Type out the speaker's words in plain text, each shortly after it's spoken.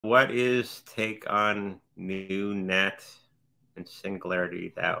what is take on NUNet and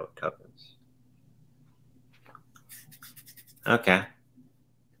Singularity DAO tokens? Okay.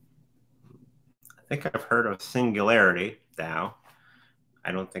 I think I've heard of Singularity DAO.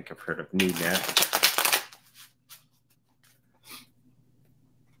 I don't think I've heard of NUNet.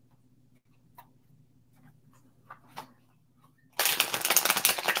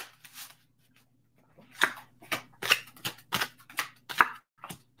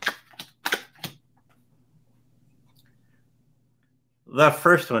 The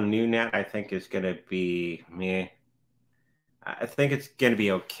first one, NUNet, I think is going to be me. I think it's going to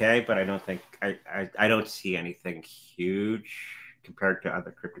be okay, but I don't think I don't see anything huge compared to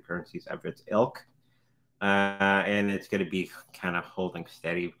other cryptocurrencies of its ilk. And it's going to be kind of holding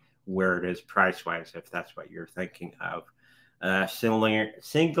steady where it is price wise, if that's what you're thinking of.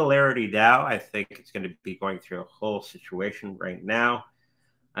 Singularity DAO, I think it's going to be going through a whole situation right now.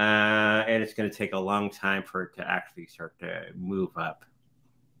 And it's going to take a long time for it to actually start to move up.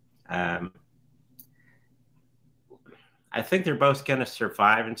 I think they're both going to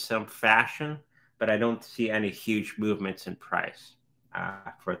survive in some fashion, but I don't see any huge movements in price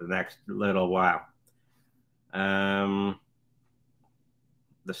for the next little while. The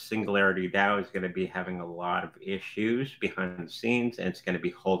Singularity DAO is going to be having a lot of issues behind the scenes, and it's going to be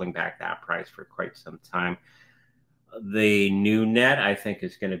holding back that price for quite some time. The NUNet, I think,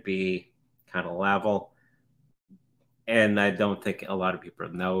 is going to be kind of level, and I don't think a lot of people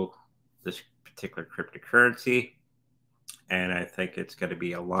know this particular cryptocurrency, and I think it's going to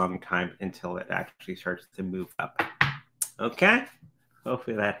be a long time until it actually starts to move up. Okay?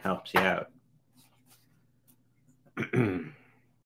 Hopefully that helps you out.